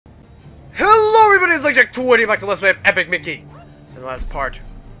Greetings, ladies and gentlemen, back to Let's Play Epic Mickey. And the last part,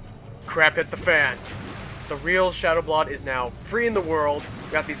 crap hit the fan. The real Shadow Blot is now free in the world.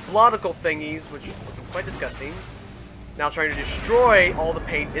 We got these blotical thingies, which are quite disgusting. Now trying to destroy all the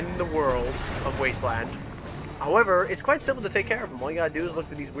paint in the world of Wasteland. However, it's quite simple to take care of them. All you gotta do is look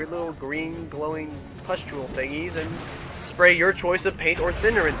for these weird little green glowing pustule thingies and spray your choice of paint or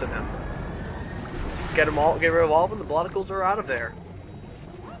thinner into them. Get rid of all of them, the bloticles are out of there.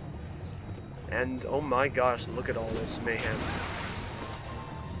 And oh my gosh, look at all this mayhem.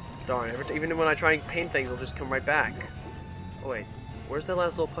 Darn, even when I try and paint things, they'll just come right back. Oh wait, where's the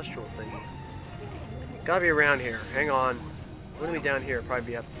last little pustule thingy? It's gotta be around here. Hang on. It's gonna be down here, probably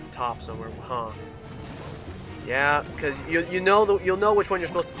be up top somewhere, huh? Yeah, because you'll know which one you're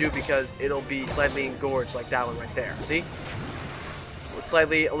supposed to do because it'll be slightly engorged like that one right there. See? It's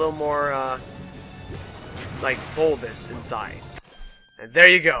slightly a little more like bulbous in size. And there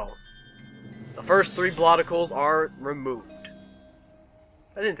you go. The first 3 bloticles are removed.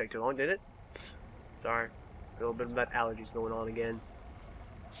 That didn't take too long, did it? Sorry. Still a bit of that allergies going on again.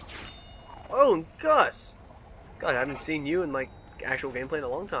 Oh, Gus! God, I haven't seen you in, like, actual gameplay in a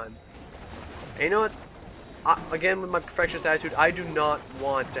long time. And you know what? Again, with my perfectionist attitude, I do not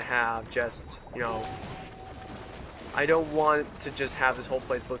want to have just, you know... I don't want to just have this whole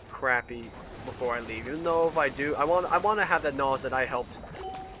place look crappy before I leave. Even though if I do, I want to have that knowledge that I helped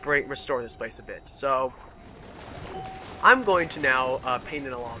restore this place a bit. So I'm going to now paint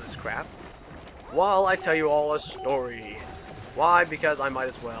in a lot of this crap while I tell you all a story. Why? Because I might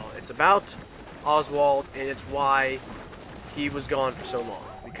as well. It's about Oswald, and it's why he was gone for so long.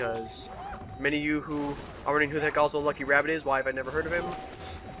 Because many of you who are wondering who the heck Oswald Lucky Rabbit is, why have I never heard of him,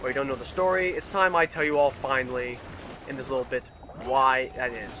 or you don't know the story, it's time I tell you all finally in this little bit why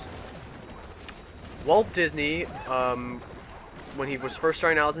that is. Walt Disney, when he was first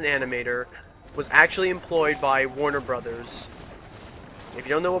starting out as an animator, was actually employed by Warner Brothers. If you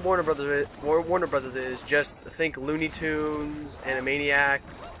don't know what Warner Brothers is, just think Looney Tunes,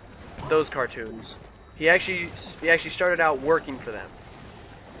 Animaniacs, those cartoons. He actually started out working for them.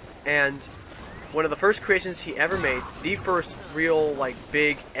 And one of the first creations he ever made, the first real like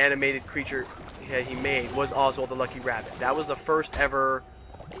big animated creature he made, was Oswald the Lucky Rabbit. That was the first ever.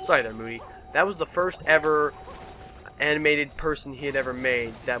 Sorry there, Moody. That was the first ever animated person he had ever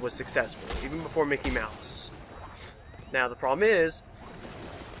made that was successful, even before Mickey Mouse. Now the problem is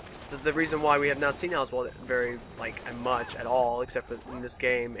that the reason why we have not seen Oswald very much at all, except for in this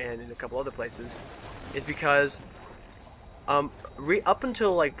game and in a couple other places, is because up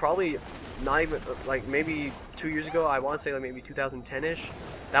until like probably not even like maybe 2 years ago, I want to say like maybe 2010ish.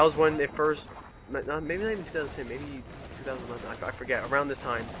 That was when they first, maybe not even 2010, maybe 2011. I forget. Around this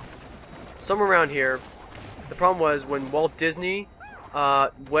time, somewhere around here. The problem was when Walt Disney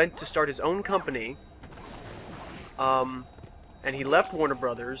went to start his own company, and he left Warner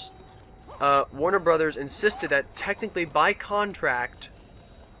Brothers. Warner Brothers insisted that technically by contract,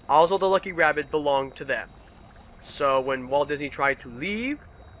 Oswald the Lucky Rabbit belonged to them. So when Walt Disney tried to leave,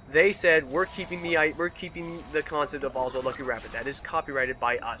 they said, we're keeping the concept of Oswald the Lucky Rabbit. That is copyrighted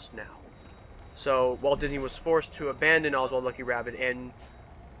by us now. So Walt Disney was forced to abandon Oswald the Lucky Rabbit and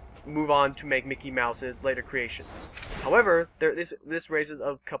move on to make Mickey Mouse and his later creations. However, this raises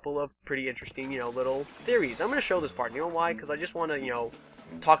a couple of pretty interesting, little theories. I'm going to show this part. You know why? Because I just want to,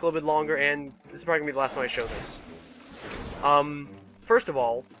 talk a little bit longer, and this is probably going to be the last time I show this. First of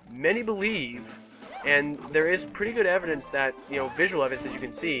all, many believe, and there is pretty good evidence that, visual evidence that you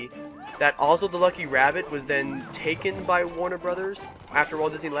can see, that Oswald the Lucky Rabbit was then taken by Warner Brothers after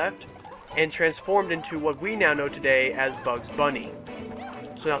Walt Disney left, and transformed into what we now know today as Bugs Bunny.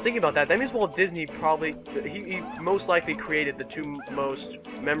 So now thinking about that means Walt Disney probably, he most likely created the 2 most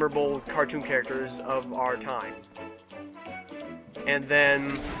memorable cartoon characters of our time. And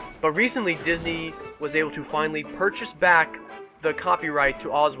then, but recently Disney was able to finally purchase back the copyright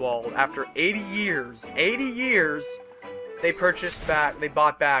to Oswald after 80 years. 80 years, they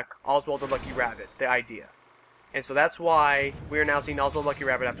bought back Oswald the Lucky Rabbit, the idea. And so that's why we are now seeing Oswald the Lucky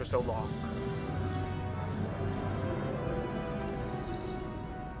Rabbit after so long.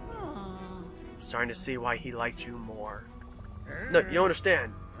 Starting to see why he liked you more. No, you don't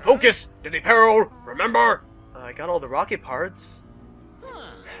understand. Focus! Diddy Peril! Remember? I got all the rocket parts.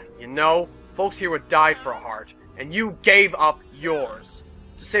 Folks here would die for a heart, and you gave up yours.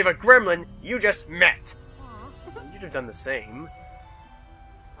 To save a gremlin you just met. You'd have done the same.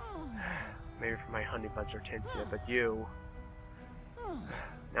 Maybe for my honey bunch hortensia, but you...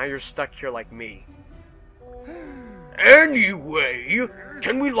 Now you're stuck here like me. Anyway,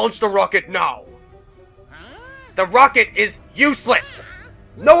 can we launch the rocket now? The rocket is useless!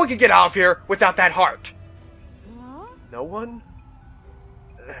 No one can get out of here without that heart. No one?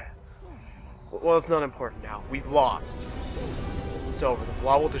 Well, it's not important now. We've lost. It's over. The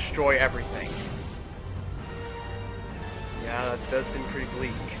Blot will destroy everything. Yeah, that does seem pretty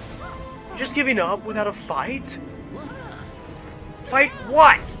bleak. You're just giving up without a fight? Fight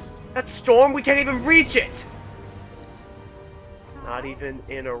what? That storm? We can't even reach it! Not even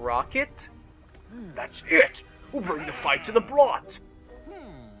in a rocket? That's it! We'll bring the fight to the Blot!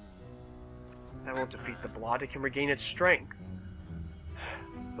 That won't defeat the Blot. It can regain its strength.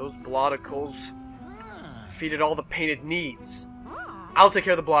 Those Bloticles defeated all the pain it needs. I'll take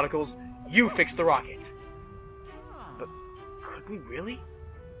care of the Bloticles. You fix the rocket. But could we really?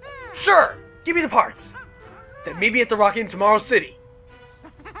 Sure! Give me the parts! Then meet me at the rocket in Tomorrow City.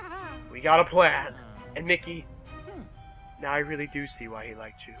 We got a plan. And Mickey, now I really do see why he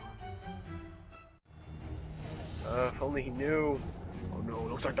liked you. If only he knew. Oh no,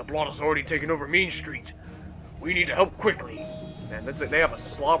 looks like the Blot has already taken over Mean Street. We need to help quickly. Man, they have a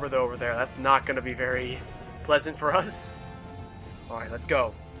slobber though over there. That's not going to be very pleasant for us. Alright, let's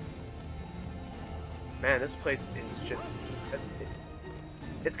go. Man, this place is just...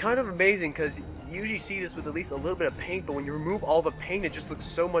 It's kind of amazing because you usually see this with at least a little bit of paint, but when you remove all the paint, it just looks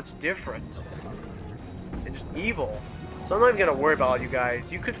so much different. And just evil. So I'm not even going to worry about you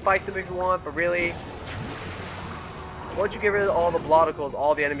guys. You could fight them if you want, but really... Once you get rid of all the Bloticles,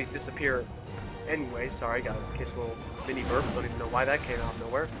 all the enemies disappear. Anyway, sorry, got a case little mini burps. Don't even know why that came out of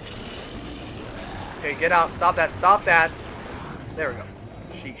nowhere. Okay, get out. Stop that. Stop that. There we go.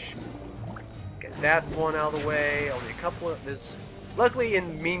 Sheesh. Get that one out of the way. Only a couple of this. Luckily,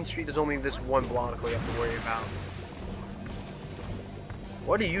 in Mean Street, there's only this one Bloticle you have to worry about.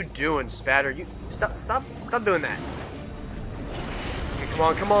 What are you doing, Spatter? You stop doing that. Okay, come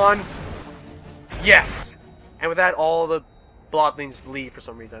on, come on. Yes. And with that, all the Blotlings leave for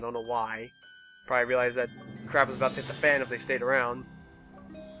some reason. I don't know why. Probably realized that crap was about to hit the fan if they stayed around.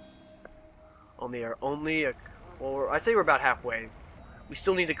 Well, I'd say we're about halfway. We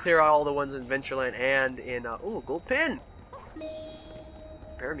still need to clear out all the ones in Adventureland and in, ooh, gold pin!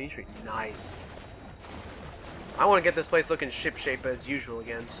 Repair Mean Street, nice. I want to get this place looking ship-shape as usual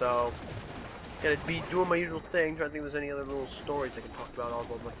again, so... Gotta be doing my usual thing, trying to think if there's any other little stories I can talk about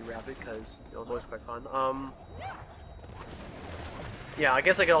Oswald Lucky Rabbit, because it was always quite fun. Yeah, I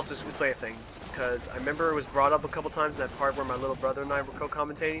guess I could also explain things, because I remember it was brought up a couple times in that part where my little brother and I were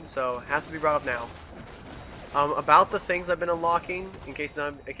co-commentating, so it has to be brought up now. About the things I've been unlocking, in case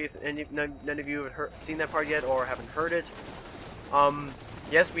none of you have seen that part yet or haven't heard it.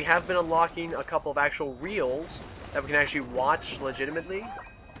 Yes, we have been unlocking a couple of actual reels that we can actually watch legitimately.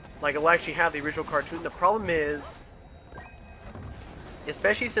 Like, it'll actually have the original cartoon. The problem is,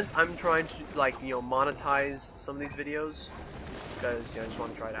 especially since I'm trying to, like, you know, monetize some of these videos, because, you know, I just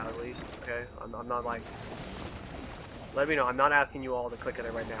want to try it out at least, okay? I'm not, like, let me know, I'm not asking you all to click on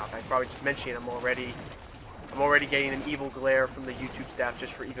it right now. I probably just mentioning I'm already getting an evil glare from the YouTube staff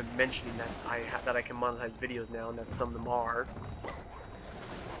just for even mentioning that I can monetize videos now, and that some of them are.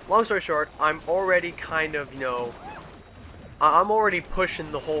 Long story short, I'm already kind of, you know, I'm already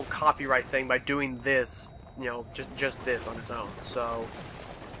pushing the whole copyright thing by doing this, you know, just this on its own. So,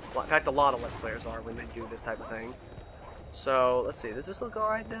 well, in fact, a lot of Let's Players are when they do this type of thing. So, let's see, does this look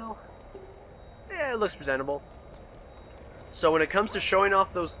alright now? Yeah, it looks presentable. So when it comes to showing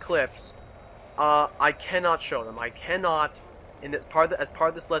off those clips, I cannot show them. I cannot, as part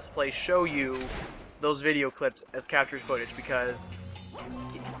of this Let's Play, show you those video clips as captured footage, because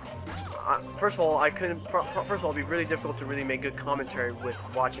first of all, it'd be really difficult to really make good commentary with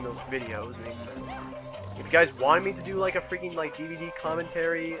watching those videos. I mean, if you guys wanted me to do like a freaking like DVD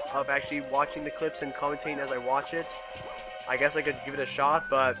commentary of actually watching the clips and commentating as I watch it, I guess I could give it a shot.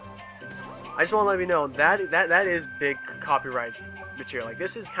 But I just want to let you know that is big copyright material. Like,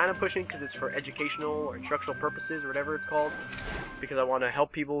 this is kind of pushing because it's for educational or instructional purposes or whatever it's called, because I want to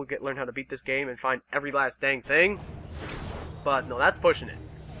help people learn how to beat this game and find every last dang thing. But no, that's pushing it.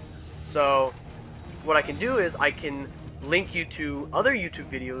 So what I can do is I can link you to other YouTube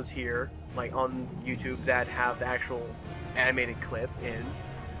videos here, like on YouTube, that have the actual animated clip in,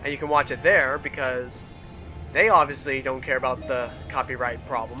 and you can watch it there, because they obviously don't care about the copyright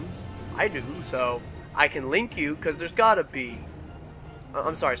problems. I do, so I can link you, because there's gotta be,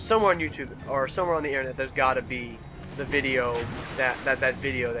 I'm sorry, somewhere on YouTube or somewhere on the internet there's gotta be the video, that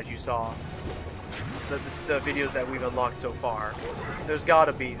video that you saw, the videos that we've unlocked so far. There's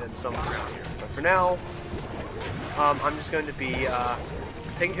gotta be them somewhere around here. But for now, I'm just going to be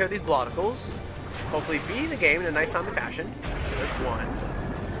taking care of these Bloticles, hopefully beating the game in a nice timely fashion. There's one.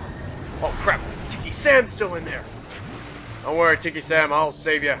 Oh crap, Tiki Sam's still in there. Don't worry, Tiki Sam, I'll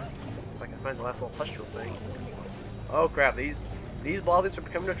save you. If I can find the last little pustule thing. Oh crap, these blobbies are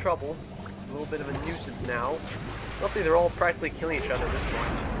becoming a trouble. A little bit of a nuisance now. Luckily, they're all practically killing each other at this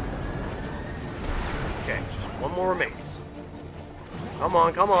point. Okay, just one more remains. Come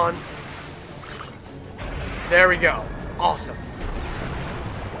on, come on. There we go. Awesome.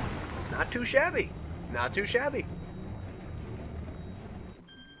 Not too shabby. Not too shabby.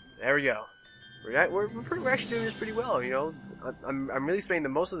 There we go. We're actually doing this pretty well, you know. I'm really spending the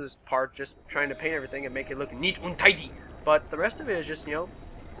most of this part just trying to paint everything and make it look neat and tidy. But the rest of it is just, you know,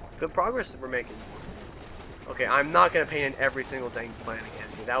 good progress that we're making. Okay, I'm not gonna paint in every single dang planet again.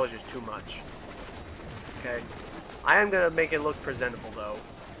 Dude, that was just too much. Okay, I am gonna make it look presentable though.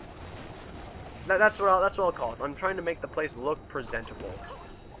 That's what I'll call it. I'm trying to make the place look presentable.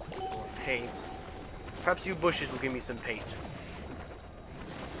 Paint. Perhaps you bushes will give me some paint.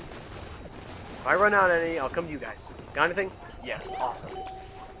 If I run out of any, I'll come to you guys. Got anything? Yes, awesome.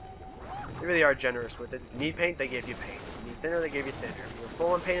 They really are generous with it. If you need paint, they give you paint. If you need thinner, they give you thinner. If you're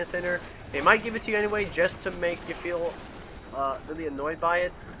full on paint and thinner, they might give it to you anyway just to make you feel really annoyed by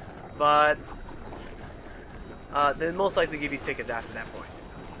it. But they'll most likely give you tickets after that point.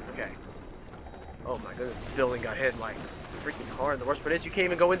 Okay. Oh my goodness, this building got hit like freaking hard. The worst part is you can't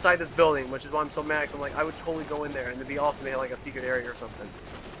even go inside this building, which is why I'm so mad. I'm like, I would totally go in there, and it'd be awesome. They had like a secret area or something.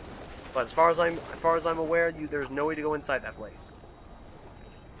 But as far as I'm aware, there's no way to go inside that place.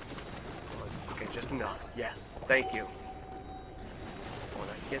 Okay, just enough. Yes, thank you. I want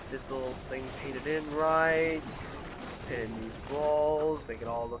to get this little thing painted in right. Pin these walls, make it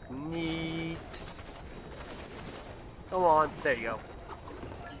all look neat. Come on, there you go.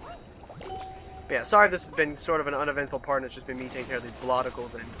 But yeah, sorry if this has been sort of an uneventful part and it's just been me taking care of these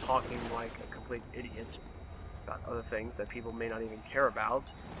blotticles and talking like a complete idiot about other things that people may not even care about.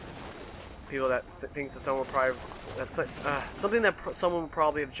 People that things that someone will probably something that someone would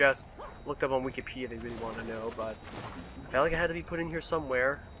probably have just looked up on Wikipedia they really want to know, but I felt like it had to be put in here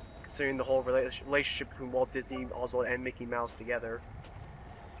somewhere, considering the whole relationship between Walt Disney, Oswald, and Mickey Mouse together.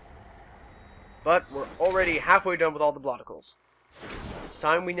 But we're already halfway done with all the blotticles. It's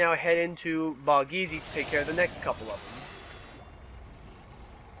time we now head into Bog Easy to take care of the next couple of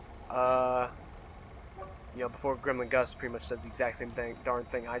them. You know, before Gremlin Gus pretty much says the exact same darn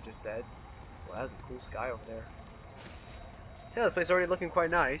thing I just said. Well, that's a cool sky over there. Yeah, this place is already looking quite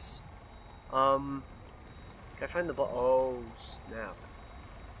nice. Can I find the oh, snap.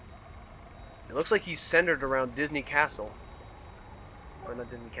 It looks like he's centered around Disney Castle. Or not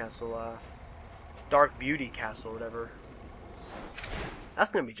Disney Castle, Dark Beauty Castle, whatever. That's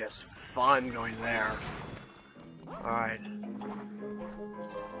gonna be just fun going there. Alright.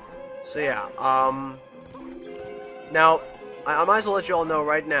 So yeah, now, I might as well let you all know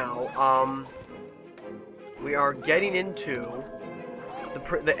right now, we are getting into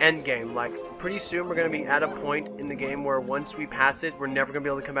the end game. Like, pretty soon we're going to be at a point in the game where once we pass it, we're never going to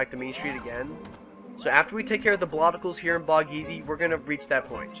be able to come back to Main Street again. So after we take care of the blotticles here in Bog Easy, we're going to reach that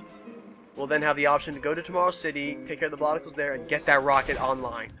point. We'll then have the option to go to Tomorrow City, take care of the blotticles there, and get that rocket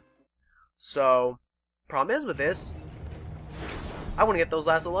online. So, problem is with this, I want to get those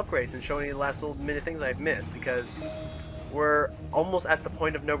last little upgrades and show any of the last little minute things I've missed, because we're almost at the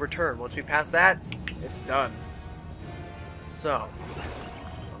point of no return. Once we pass that, it's done. So,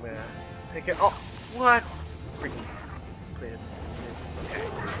 I'm gonna pick it. Oh, what? Freaking clear this. Okay.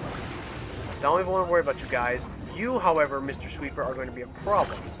 Don't even want to worry about you guys. You, however, Mr. Sweeper, are going to be a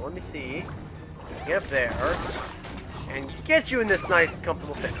problem. So let me see. Get up there and get you in this nice,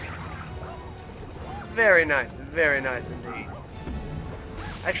 comfortable thing. Very nice indeed.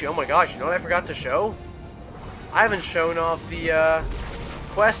 Actually, oh my gosh, you know what I forgot to show? I haven't shown off the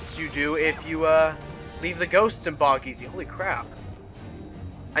quests you do if you leave the ghosts in Bog Easy. Holy crap.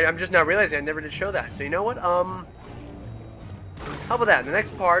 I'm just now realizing I never did show that. So you know what? How about that? In the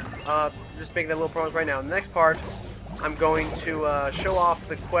next part, just making that little promise right now. In the next part, I'm going to show off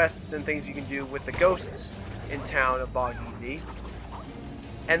the quests and things you can do with the ghosts in town of Bog Easy.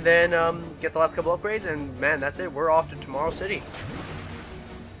 And then get the last couple upgrades, and man, that's it. We're off to Tomorrow City.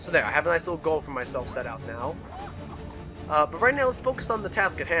 So there, I have a nice little goal for myself set out now. But right now, let's focus on the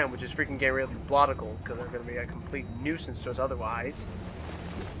task at hand, which is freaking getting rid of these blotticles, because they're going to be a complete nuisance to us otherwise.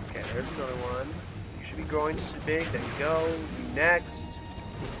 Okay, there's another one. You should be growing big. There you go. You next.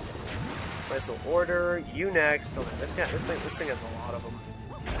 Nice little order. You next. Oh, this thing has a lot of them.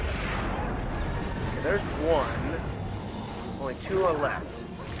 Okay, there's one. Only 2 are left.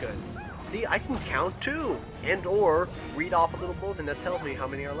 That's good. See, I can count 2, and or read off a little bulletin that tells me how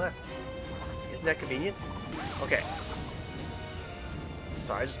many are left. Isn't that convenient? Okay.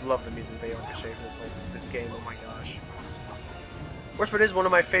 Sorry, I just love the music they orchestrate for this game. Oh my gosh. Worst part is, one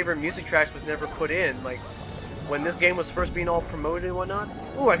of my favorite music tracks was never put in. Like, when this game was first being all promoted and whatnot.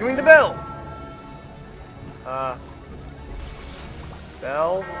 Ooh, I can ring the bell!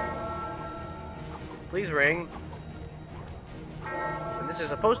 Bell? Please ring. And this is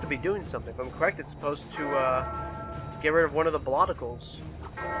supposed to be doing something. If I'm correct, it's supposed to, get rid of one of the bloticles.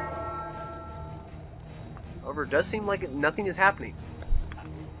 However, it does seem like nothing is happening.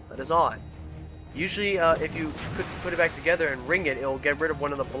 That is odd. Usually, if you put it back together and ring it, it'll get rid of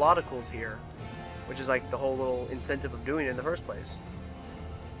one of the bloticles here. Which is like the whole little incentive of doing it in the first place.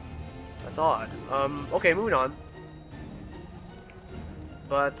 That's odd. Okay, moving on.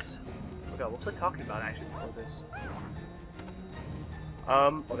 But, oh god, what was I talking about actually before this?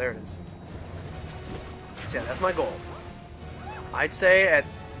 Oh, there it is. So yeah, that's my goal. I'd say at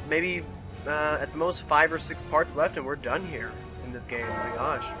maybe, at the most 5 or 6 parts left and we're done here in this game. Oh my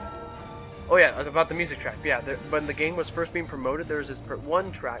gosh. Oh yeah, about the music track. Yeah, when the game was first being promoted, there was this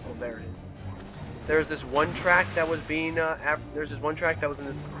one track. Oh, there it is. There's this one track that was being, there's this one track that was in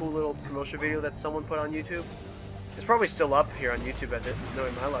this cool little promotion video that someone put on YouTube. It's probably still up here on YouTube at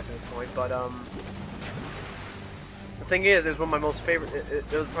knowing my luck at this point, but, the thing is, it was one of my most favorite,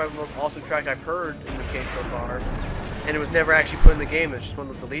 it was probably the most awesome track I've heard in this game so far, and it was never actually put in the game, it's just one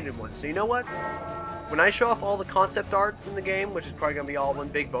of the deleted ones. So you know what? When I show off all the concept arts in the game, which is probably going to be all one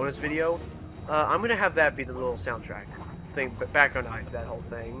big bonus video, I'm going to have that be the little soundtrack thing, background eye to that whole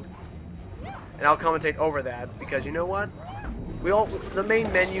thing. And I'll commentate over that, because you know what? The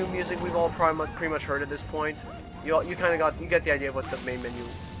main menu music we've all pretty much heard at this point. You get the idea of what the main menu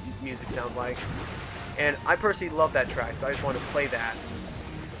music sounds like. And I personally love that track, so I just want to play that.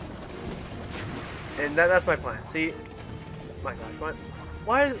 And that's my plan. See, my gosh,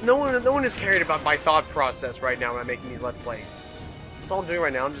 why no one is cared about my thought process right now when I'm making these Let's Plays. That's all I'm doing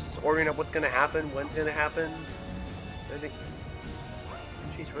right now. I'm just ordering up what's gonna happen, when it's gonna happen. I think.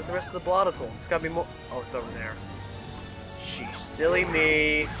 Jeez, where's the rest of the bloticle? It's gotta be more. Oh, it's over there. Sheesh, silly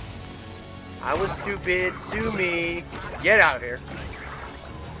me. I was stupid. Sue me. Get out of here.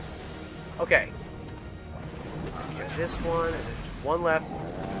 Okay. Get this one, and then just one left.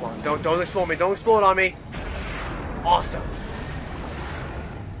 Come on, don't explode me. Don't explode on me. Awesome.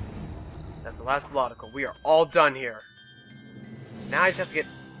 That's the last bloticle. We are all done here. Now I just have to get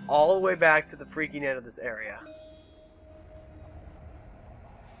all the way back to the freaking end of this area.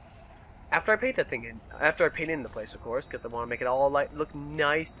 After I paint that thing in. After I paint in the place, of course, because I want to make it all look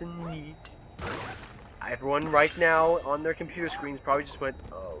nice and neat. Everyone right now on their computer screens probably just went,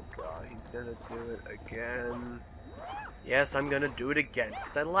 oh god, he's gonna do it again. Yes, I'm gonna do it again,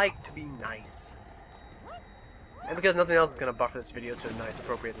 because I like to be nice. And because nothing else is gonna buffer this video to a nice,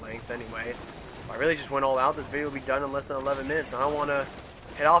 appropriate length anyway. If I really just went all out, this video will be done in less than 11 minutes. And I don't want to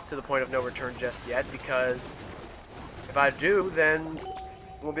head off to the point of no return just yet, because if I do, then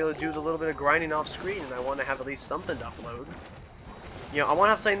we'll be able to do the little bit of grinding off screen, and I want to have at least something to upload. You know, I want to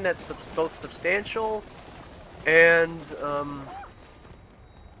have something that's both substantial and,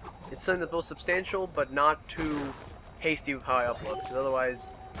 it's something that's both substantial but not too hasty with how I upload, because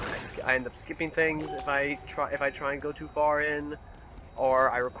otherwise I end up skipping things if I try and go too far in,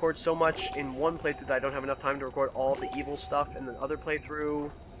 or I record so much in one playthrough that I don't have enough time to record all the evil stuff in the other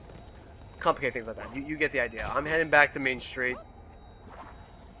playthrough. Complicate things like that. You get the idea. I'm heading back to Main Street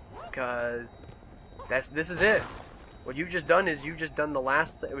because this is it. What you've just done is you've just done the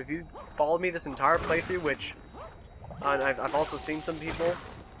last thing. If you followed me this entire playthrough, which I've also seen some people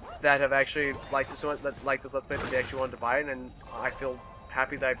that have actually liked this one, that like this Let's Play, that they actually wanted to buy it, and I feel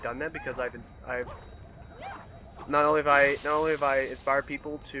happy that I've done that, because I've not only have I inspired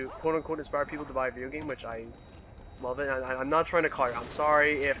people to quote unquote inspire people to buy a video game, which I love it. I'm not trying to call you. I'm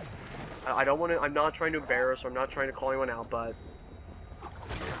sorry if I don't want to. I'm not trying to embarrass, or I'm not trying to call anyone out, but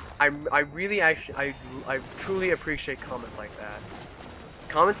I really actually I truly appreciate comments like that.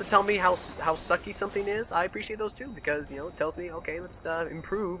 Comments that tell me how sucky something is, I appreciate those too, because, you know, it tells me, okay, let's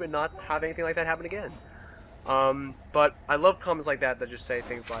improve and not have anything like that happen again. But I love comments like that just say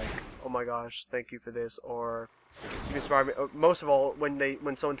things like, oh my gosh, thank you for this, or you inspire me. Most of all,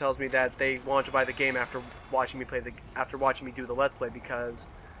 when someone tells me that they want to buy the game after watching me do the Let's Play, because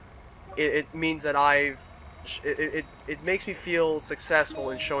it means that it makes me feel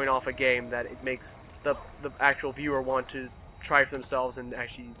successful in showing off a game that it makes the actual viewer want to try for themselves and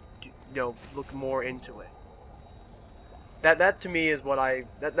actually, you know, look more into it. That to me is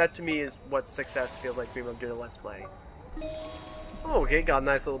what success feels like being able to do a Let's Play. Oh, okay, got a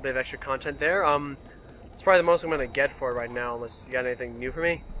nice little bit of extra content there. It's probably the most I'm gonna get for it right now, unless you got anything new for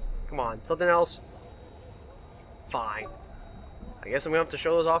me. Come on, something else. Fine. I guess I'm gonna have to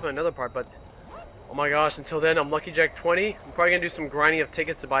show those off in another part, but Oh my gosh, until then, I'm Lucky Jack 20. I'm probably going to do some grinding of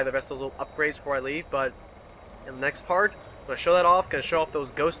tickets to buy the rest of those little upgrades before I leave, but in the next part, I'm going to show that off, going to show off those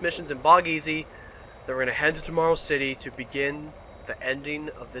ghost missions in Bog Easy. Then we're going to head to Tomorrow City to begin the ending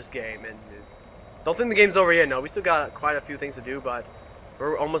of this game. And don't think the game's over yet, no. We still got quite a few things to do, but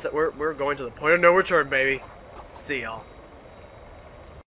we're almost we're going to the point of no return, baby. See y'all.